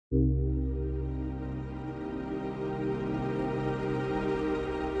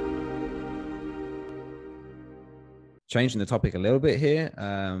changing the topic a little bit here,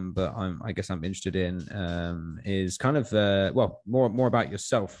 but I guess I'm interested in is kind of well, more about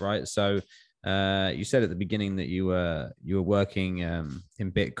yourself, right? So you said at the beginning that you were working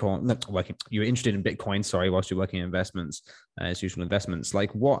in Bitcoin, not working, you were interested in Bitcoin, sorry, whilst you're working in investments, institutional investments.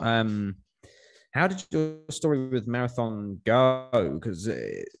 Like what how did your story with Marathon go? Because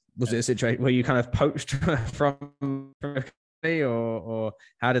was it a situation where you kind of poached from a company, or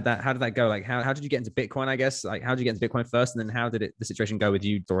how did that go? Like how did you get into Bitcoin? I guess like how did you get into Bitcoin first, and then how did the situation go with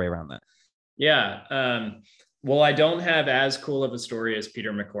you? Story around that. Yeah. Well, I don't have as cool of a story as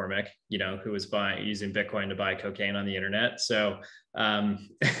Peter McCormick, who was using Bitcoin to buy cocaine on the internet. So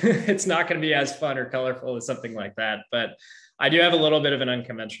it's not going to be as fun or colorful as something like that. But I do have a little bit of an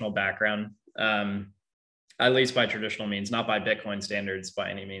unconventional background, at least by traditional means, not by Bitcoin standards by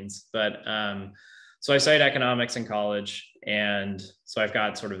any means. But so I studied economics in college. And so I've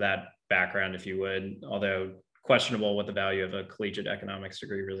got sort of that background, if you would, although questionable what the value of a collegiate economics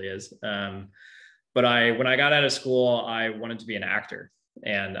degree really is. But when I got out of school, I wanted to be an actor.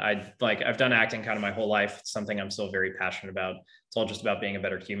 And I've done acting kind of my whole life. It's something I'm still very passionate about. It's all just about being a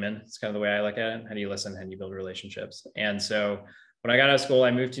better human. It's kind of the way I look at it. How do you listen? How do you build relationships? And so when I got out of school,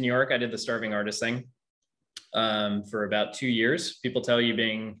 I moved to New York. I did the starving artist thing for about 2 years. People tell you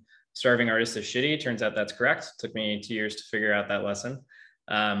being starving artist is shitty. Turns out that's correct. It took me 2 years to figure out that lesson.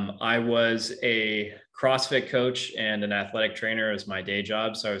 I was a CrossFit coach and an athletic trainer as my day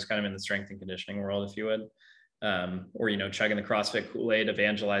job. So I was kind of in the strength and conditioning world, if you would, or, chugging the CrossFit Kool-Aid,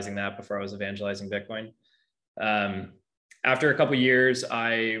 evangelizing that before I was evangelizing Bitcoin. After a couple of years,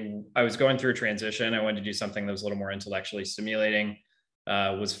 I was going through a transition. I wanted to do something that was a little more intellectually stimulating.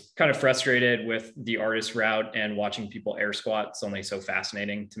 Was kind of frustrated with the artist route, and watching people air squat. It's only so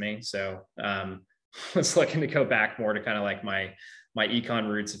fascinating to me. So was looking to go back more to kind of like my econ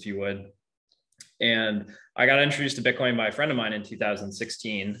roots, if you would. And I got introduced to Bitcoin by a friend of mine in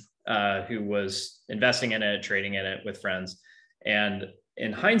 2016, who was investing in it, trading in it with friends. And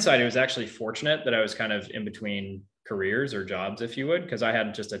in hindsight, it was actually fortunate that I was kind of in between careers or jobs, if you would, because I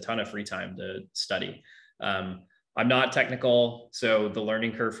had just a ton of free time to study. I'm not technical, so the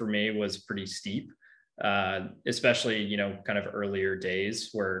learning curve for me was pretty steep, especially, kind of earlier days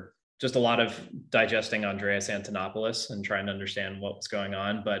where just a lot of digesting Andreas Antonopoulos and trying to understand what was going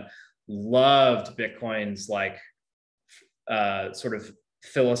on, but loved Bitcoin's sort of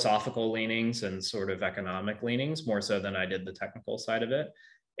philosophical leanings and sort of economic leanings more so than I did the technical side of it,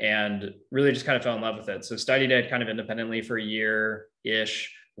 and really just kind of fell in love with it. So studied it kind of independently for a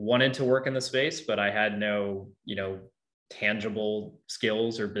year-ish, wanted to work in the space, but I had no, tangible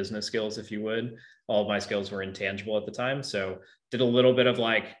skills or business skills, if you would. All of my skills were intangible at the time. So did a little bit of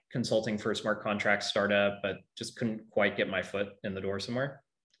consulting for a smart contract startup, but just couldn't quite get my foot in the door somewhere.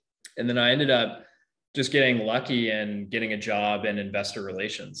 And then I ended up just getting lucky and getting a job in investor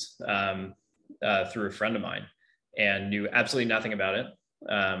relations through a friend of mine, and knew absolutely nothing about it.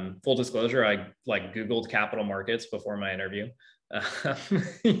 Full disclosure, I Googled capital markets before my interview,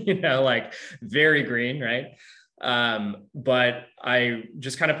 very green, right? But I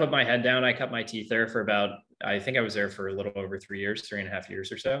just kind of put my head down. I cut my teeth there for I think I was there for a little over 3 years, 3.5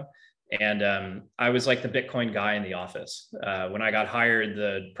 years or so. And I was like the Bitcoin guy in the office. When I got hired,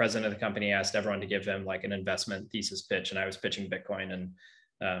 the president of the company asked everyone to give him an investment thesis pitch, and I was pitching Bitcoin,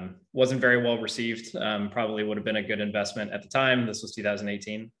 and wasn't very well received. Probably would have been a good investment at the time. This was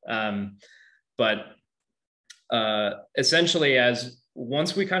 2018. But essentially,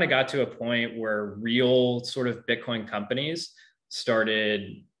 once we kind of got to a point where real sort of Bitcoin companies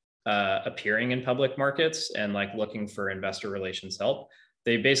started appearing in public markets and looking for investor relations help,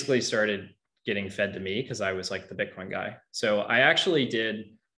 they basically started getting fed to me because I was the Bitcoin guy. So I actually did,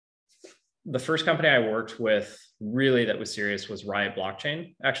 the first company I worked with really that was serious was Riot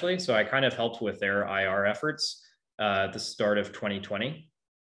Blockchain, actually. So I kind of helped with their IR efforts at the start of 2020.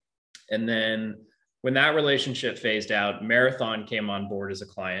 And then when that relationship phased out, Marathon came on board as a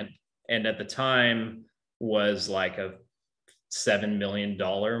client, and at the time was a $7 million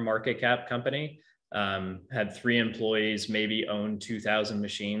market cap company. Had 3 employees, maybe owned 2,000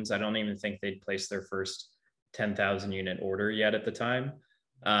 machines. I don't even think they'd placed their first 10,000 unit order yet at the time.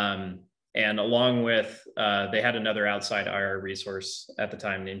 And along with, they had another outside IR resource at the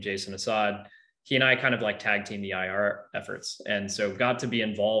time named Jason Assad. He and I kind of tag team the IR efforts. And so got to be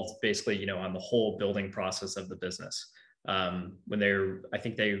involved basically, on the whole building process of the business. When I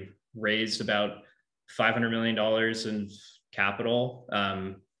think they raised about $500 million in capital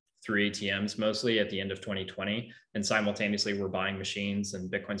through ATMs mostly at the end of 2020. And simultaneously we're buying machines,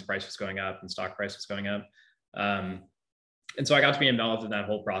 and Bitcoin's price was going up and stock price was going up. And so I got to be involved in that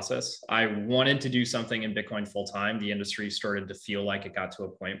whole process. I wanted to do something in Bitcoin full time. The industry started to feel like it got to a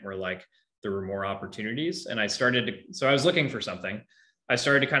point where like there were more opportunities. And so I was looking for something. I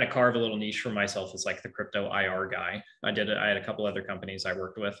started to kind of carve a little niche for myself as like the crypto IR guy. I had a couple other companies I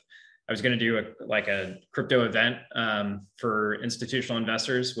worked with. I was going to do a crypto event for institutional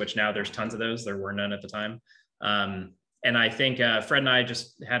investors, which now there's tons of those. There were none at the time. And I think Fred and I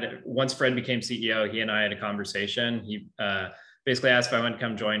just once Fred became CEO, he and I had a conversation. He basically asked if I wanted to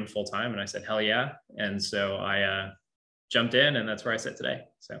come join full time. And I said, hell yeah. And so I jumped in, and that's where I sit today.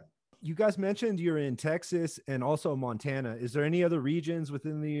 So you guys mentioned you're in Texas and also Montana. Is there any other regions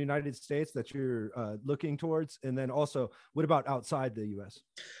within the United States that you're looking towards? And then also, what about outside the US?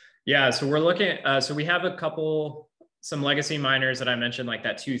 Yeah, so we're looking, so we have some legacy miners that I mentioned, like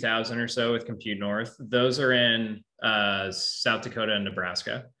that 2000 or so with Compute North. Those are in South Dakota and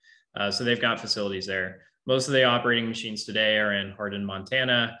Nebraska. So they've got facilities there. Most of the operating machines today are in Hardin,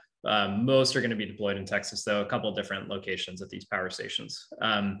 Montana. Most are going to be deployed in Texas, though, a couple of different locations at these power stations.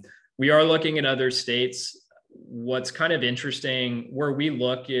 We are looking at other states. What's kind of interesting, where we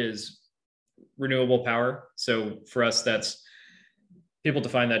look is renewable power. So for us, people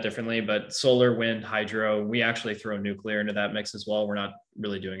define that differently, but solar, wind, hydro, we actually throw nuclear into that mix as well. We're not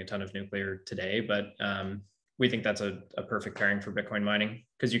really doing a ton of nuclear today, but we think that's a perfect pairing for Bitcoin mining,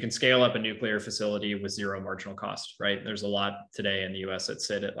 because you can scale up a nuclear facility with zero marginal cost, right? There's a lot today in the US that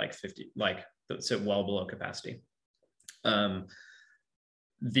sit at like 50, that sit well below capacity. But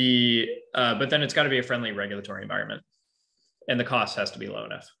then it's got to be a friendly regulatory environment, and the cost has to be low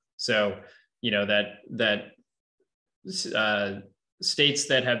enough. So, states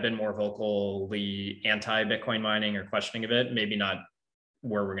that have been more vocally anti-Bitcoin mining or questioning of it, maybe not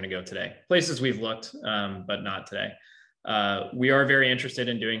where we're going to go today. Places we've looked, but not today. We are very interested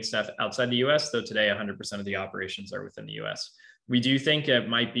in doing stuff outside the US, though today 100% of the operations are within the US. We do think it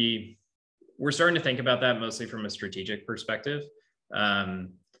might be, we're starting to think about that mostly from a strategic perspective.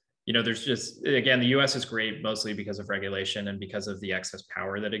 There's just, again, the US is great mostly because of regulation and because of the excess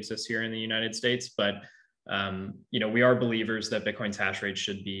power that exists here in the United States. But we are believers that Bitcoin's hash rate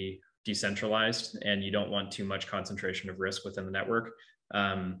should be decentralized, and you don't want too much concentration of risk within the network.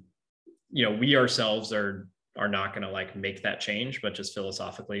 We ourselves are not going to make that change, but just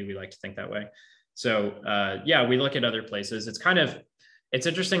philosophically, we like to think that way. So we look at other places. It's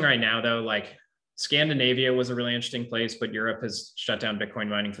interesting right now though, Scandinavia was a really interesting place, but Europe has shut down Bitcoin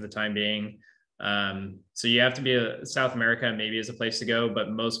mining for the time being. So you have to be South America maybe is a place to go,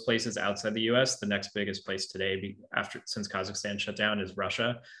 but most places outside the US, the next biggest place today since Kazakhstan shut down is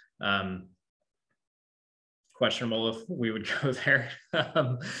Russia. Questionable if we would go there.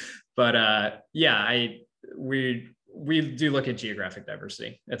 We do look at geographic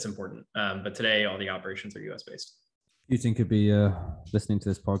diversity. It's important. But today all the operations are US based. Putin could be listening to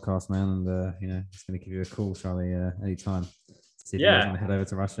this podcast, man, and he's going to give you a call, Charlie, anytime. See if you guys want to head over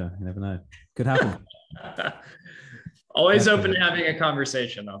to Russia. You never know. Could happen. Always open to having a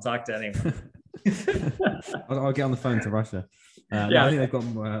conversation. I'll talk to anyone. I'll get on the phone to Russia. I think they've got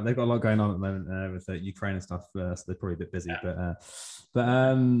a lot going on at the moment with Ukraine and stuff, so they're probably a bit busy. Yeah.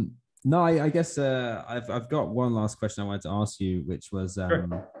 No, I guess I've got one last question I wanted to ask you, which was, sure.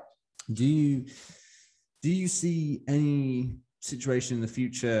 Do you see any situation in the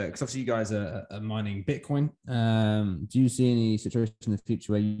future? Because obviously you guys are mining Bitcoin. Do you see any situation in the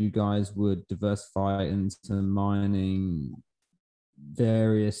future where you guys would diversify into mining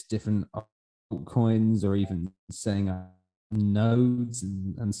various different altcoins, or even setting up nodes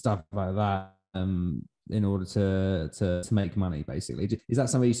and stuff like that in order to make money, basically? Is that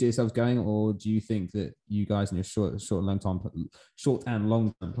somewhere you see yourselves going, or do you think that you guys in your short and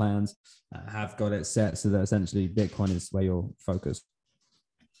long term plans have got it set so that essentially Bitcoin is where you're focused?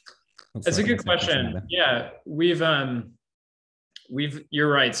 That's a good question. Yeah, you're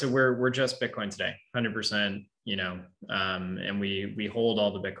right. So we're just Bitcoin today, 100%. And we hold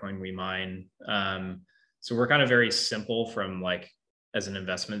all the Bitcoin we mine. So we're kind of very simple from as an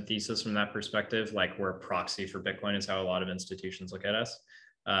investment thesis from that perspective. We're a proxy for Bitcoin is how a lot of institutions look at us,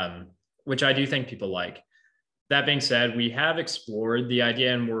 which I do think people like. That being said, we have explored the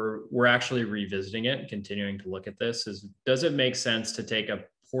idea, and we're actually revisiting it and continuing to look at this. Does it make sense to take a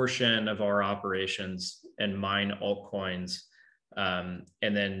portion of our operations and mine altcoins, and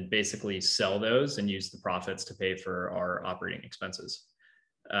then basically sell those and use the profits to pay for our operating expenses?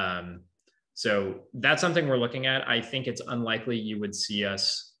 So that's something we're looking at. I think it's unlikely you would see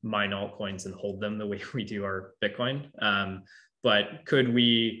us mine altcoins and hold them the way we do our Bitcoin. But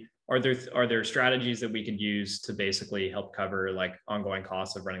are there strategies that we could use to basically help cover ongoing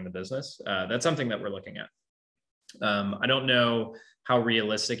costs of running the business? That's something that we're looking at. I don't know how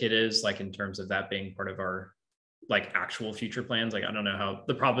realistic it is, like in terms of that being part of our like actual future plans. Like, I don't know how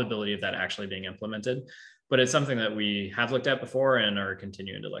the probability of that actually being implemented, but it's something that we have looked at before and are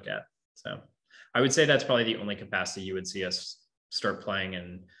continuing to look at. So I would say that's probably the only capacity you would see us start playing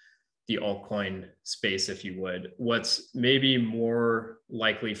in the altcoin space, if you would. What's maybe more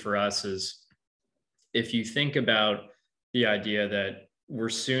likely for us is if you think about the idea that we're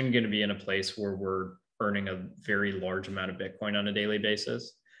soon going to be in a place where we're earning a very large amount of Bitcoin on a daily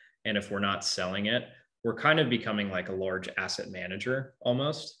basis. And if we're not selling it, we're kind of becoming like a large asset manager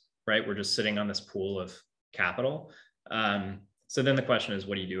almost, right? We're just sitting on this pool of capital. So then the question is,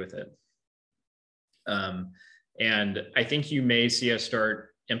 what do you do with it? And I think you may see us start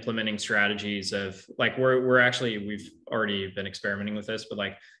implementing strategies of like, we've already been experimenting with this, but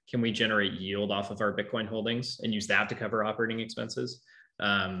like, can we generate yield off of our Bitcoin holdings and use that to cover operating expenses?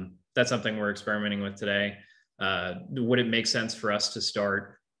 That's something we're experimenting with today. Would it make sense for us to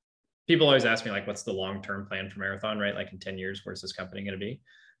start? People always ask me like, what's the long-term plan for Marathon, right? Like in 10 years, where's this company going to be?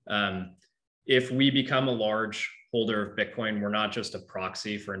 If we become a large holder of Bitcoin, we're not just a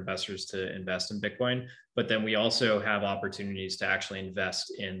proxy for investors to invest in Bitcoin, but then we also have opportunities to actually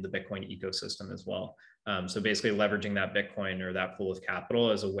invest in the Bitcoin ecosystem as well. So basically leveraging that Bitcoin or that pool of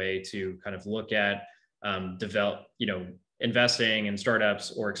capital as a way to kind of look at investing in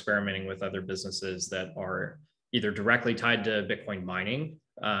startups or experimenting with other businesses that are either directly tied to Bitcoin mining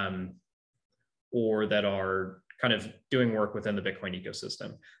or that are kind of doing work within the Bitcoin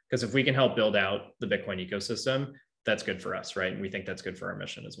ecosystem. Because if we can help build out the Bitcoin ecosystem, that's good for us, right? And we think that's good for our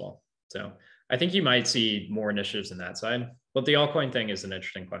mission as well. So I think you might see more initiatives in that side. But the altcoin thing is an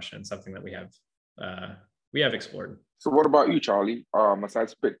interesting question, something that we have explored. So what about you, Charlie?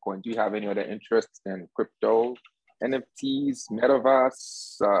 Besides Bitcoin, do you have any other interests in crypto, NFTs,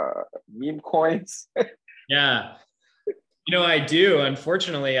 metaverse, meme coins? Yeah. I do.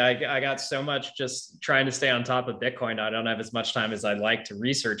 Unfortunately, I got so much just trying to stay on top of Bitcoin. I don't have as much time as I'd like to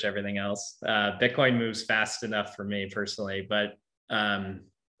research everything else. Bitcoin moves fast enough for me personally, but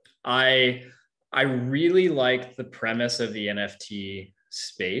I really like the premise of the NFT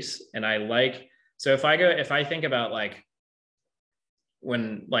space, and so if I think about like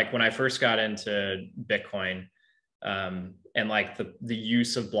when I first got into Bitcoin. And like the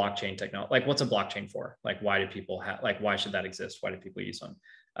use of blockchain technology, like what's a blockchain for? Like, why do people why should that exist? Why do people use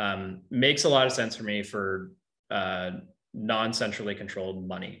one? Makes a lot of sense for me for non-centrally controlled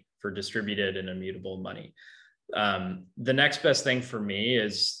money, for distributed and immutable money. The next best thing for me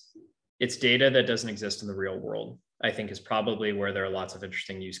is it's data that doesn't exist in the real world, I think is probably where there are lots of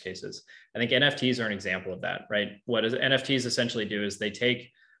interesting use cases. I think NFTs are an example of that, right? What NFTs essentially do is they take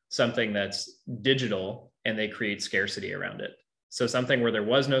something that's digital and they create scarcity around it. So something where there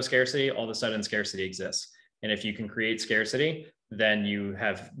was no scarcity, all of a sudden scarcity exists. And if you can create scarcity, then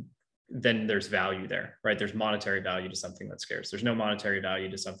there's value there, right? There's monetary value to something that's scarce. There's no monetary value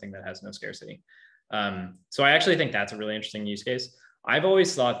to something that has no scarcity. So I actually think that's a really interesting use case. I've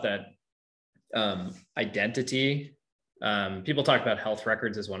always thought that identity, people talk about health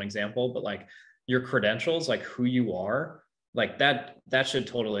records as one example, but like your credentials, like who you are, like that should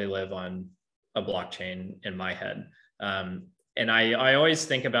totally live on a blockchain in my head. And I always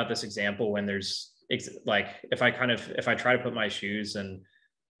think about this example when there's like, if I try to put my shoes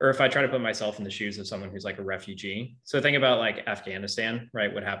or if I try to put myself in the shoes of someone who's like a refugee. So think about like Afghanistan,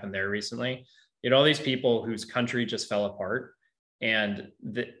 right? What happened there recently? All these people whose country just fell apart, and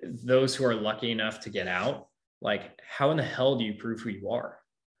those who are lucky enough to get out, like how in the hell do you prove who you are,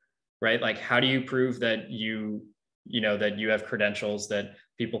 right? Like how do you prove that that you have credentials, that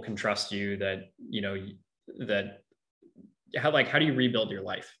people can trust you, how do you rebuild your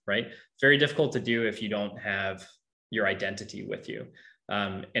life, right? Very difficult to do if you don't have your identity with you.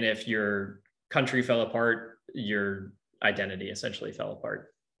 And if your country fell apart, your identity essentially fell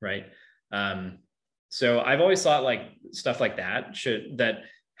apart, right? So I've always thought like stuff like that that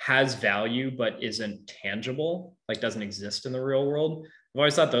has value but isn't tangible, like doesn't exist in the real world. I've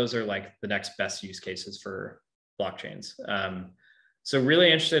always thought those are like the next best use cases for blockchains. So really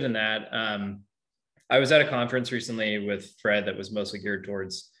interested in that. I was at a conference recently with Fred that was mostly geared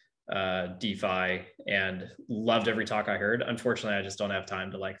towards DeFi and loved every talk I heard. Unfortunately, I just don't have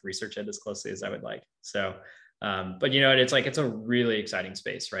time to like research it as closely as I would like. So, but it's like, it's a really exciting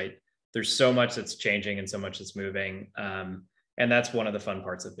space, right? There's so much that's changing and so much that's moving. And that's one of the fun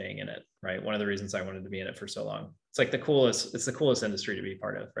parts of being in it, right? One of the reasons I wanted to be in it for so long. It's like it's the coolest industry to be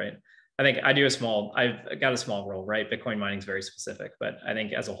part of, right? I think I've got a small role, right? Bitcoin mining is very specific, but I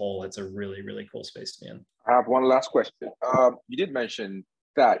think as a whole, it's a really, really cool space to be in. I have one last question. You did mention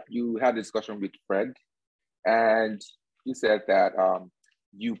that you had a discussion with Fred And you said that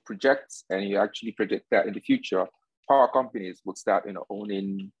you project and you actually predict that in the future, power companies would start,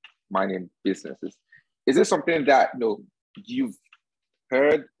 owning mining businesses. Is this something that, you've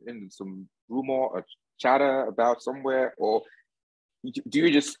heard in some rumor or chatter about somewhere, or do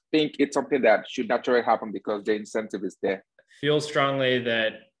you just think it's something that should naturally happen because the incentive is there? Feel strongly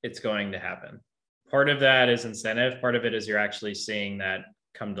that it's going to happen. Part of that is incentive. Part of it is you're actually seeing that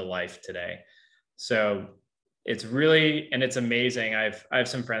come to life today. So it's really, and it's amazing. I have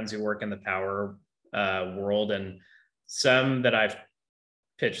some friends who work in the power world, and some that I've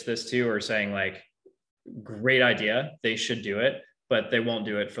pitched this to are saying like, great idea, they should do it, but they won't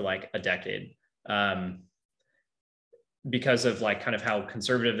do it for like a decade. Because of like kind of how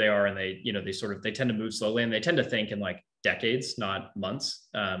conservative they are, and they tend to move slowly, and they tend to think in like decades, not months,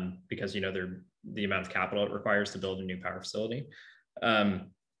 because they're the amount of capital it requires to build a new power facility.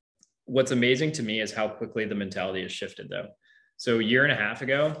 What's amazing to me is how quickly the mentality has shifted though. So a year and a half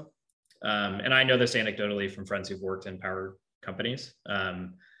ago, and I know this anecdotally from friends who've worked in power companies,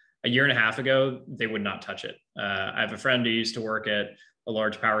 a year and a half ago, they would not touch it. I have a friend who used to work at a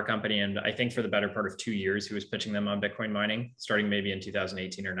large power company, and I think for the better part of 2 years, he was pitching them on Bitcoin mining, starting maybe in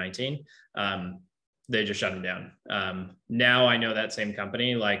 2018 or 19. They just shut him down. Now I know that same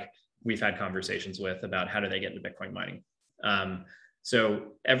company, like we've had conversations with about how do they get into Bitcoin mining.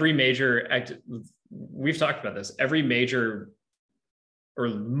 So every major, we've talked about this, every major or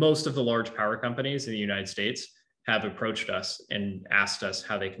most of the large power companies in the United States have approached us and asked us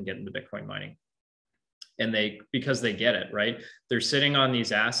how they can get into Bitcoin mining. And because they get it, right? They're sitting on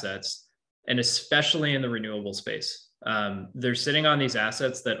these assets, and especially in the renewable space, they're sitting on these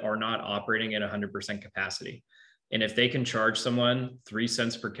assets that are not operating at 100% capacity. And if they can charge someone 3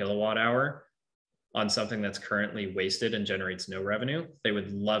 cents per kilowatt hour on something that's currently wasted and generates no revenue, they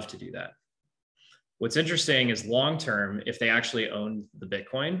would love to do that. What's interesting is long-term, if they actually owned the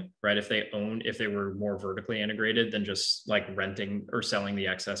Bitcoin, right? If they were more vertically integrated than just like renting or selling the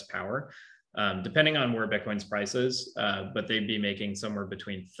excess power, depending on where Bitcoin's price is, but they'd be making somewhere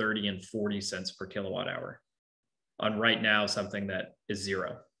between 30 and 40 cents per kilowatt hour on right now something that is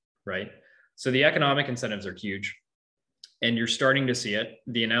zero, right? So the economic incentives are huge, and you're starting to see it.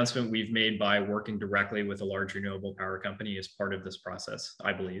 The announcement we've made by working directly with a large renewable power company is part of this process,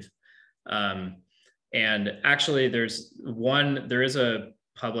 I believe. And actually there is a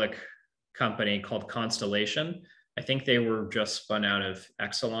public company called Constellation. I think they were just spun out of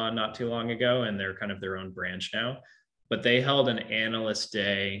Exelon not too long ago, and they're kind of their own branch now. But they held an analyst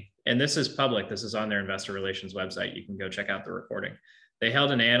day, and this is public. This is on their investor relations website. You can go check out the recording. They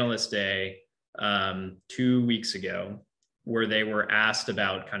held an analyst day 2 weeks ago, where they were asked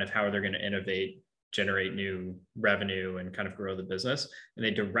about kind of how they're going to innovate, generate new revenue, and kind of grow the business. And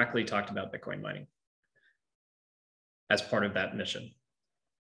they directly talked about Bitcoin mining as part of that mission.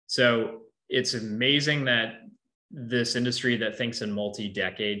 So it's amazing that this industry that thinks in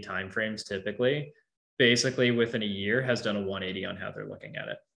multi-decade timeframes typically, basically within a year, has done a 180 on how they're looking at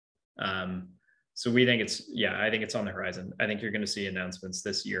it. So we think I think it's on the horizon. I think you're going to see announcements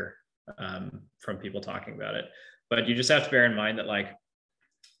this year from people talking about it. But you just have to bear in mind that like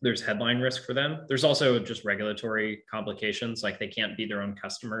there's headline risk for them. There's also just regulatory complications. Like they can't be their own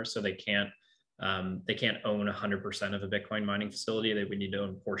customers, so they can't own 100% of a Bitcoin mining facility. They would need to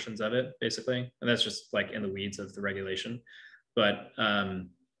own portions of it, basically. And that's just like in the weeds of the regulation. But I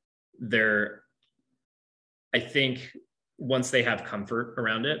think once they have comfort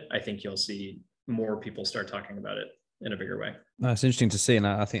around it, I think you'll see more people start talking about it in a bigger way. That's interesting to see. And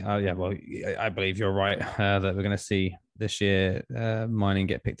I think, I believe you're right that we're going to see this year mining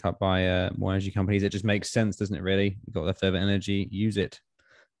get picked up by more energy companies. It just makes sense, doesn't it, really? You've got leftover energy, use it.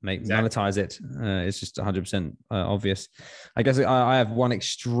 Monetize it. It's just 100% obvious. I guess I have one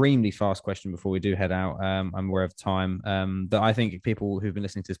extremely fast question before we do head out. I'm aware of time that I think people who've been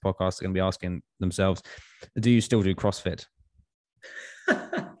listening to this podcast are going to be asking themselves, do you still do CrossFit?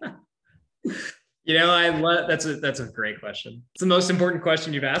 That's a great question. It's the most important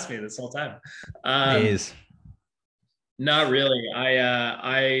question you've asked me this whole time. It is. Not really.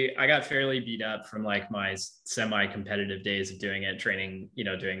 I got fairly beat up from like my semi-competitive days of doing it, training,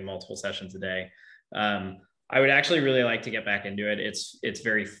 doing multiple sessions a day. I would actually really like to get back into it. It's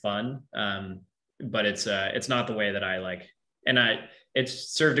very fun, but it's not the way that I like. And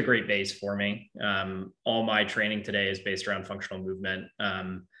it's served a great base for me. All my training today is based around functional movement,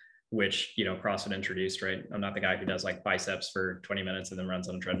 which CrossFit introduced, right? I'm not the guy who does like biceps for 20 minutes and then runs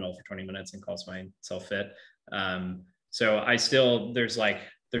on a treadmill for 20 minutes and calls myself fit. So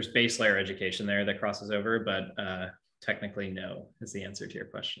there's base layer education there that crosses over, but technically no is the answer to your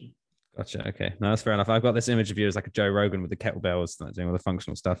question. Gotcha. Okay, no, that's fair enough. I've got this image of you as like a Joe Rogan with the kettlebells, like doing all the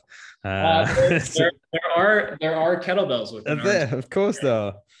functional stuff. There are kettlebells within our there, of course,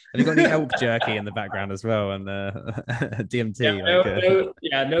 though. Have you got any elk jerky in the background as well, and DMT?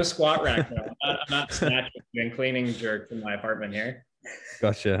 No squat rack. No. I'm not snatching and cleaning jerks in my apartment here.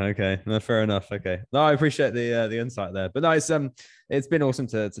 Gotcha. Okay. No, fair enough. Okay. No, I appreciate the insight there. But no, it's been awesome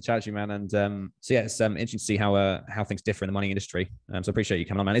to chat to you, man. And so yeah, it's interesting to see how things differ in the money industry. So I appreciate you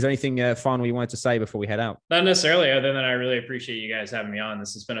coming on, man. Is there anything final you wanted to say before we head out? Not necessarily, other than I really appreciate you guys having me on.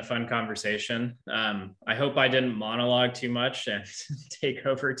 This has been a fun conversation. I hope I didn't monologue too much and take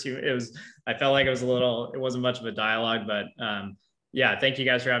over too. I felt like it wasn't much of a dialogue, but yeah, thank you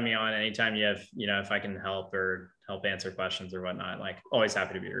guys for having me on. Anytime you have, if I can help answer questions or whatnot, like always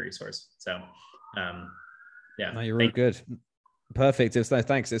happy to be a resource. So yeah. No, you're all good. Perfect.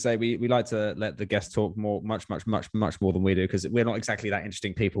 Thanks. We like to let the guests talk much more than we do, because we're not exactly that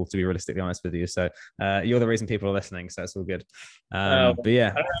interesting people, to be realistically honest with you. So you're the reason people are listening. So that's all good. But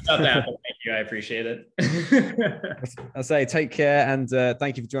yeah, I don't know about that, but thank you. I appreciate it. I say take care, and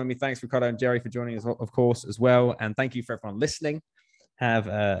thank you for joining me. Thanks, Ricardo and Jerry, for joining us, of course, as well. And thank you for everyone listening. Have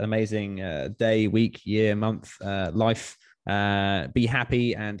an amazing day, week, year, month, life. Be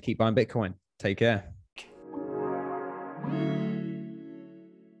happy and keep buying Bitcoin. Take care.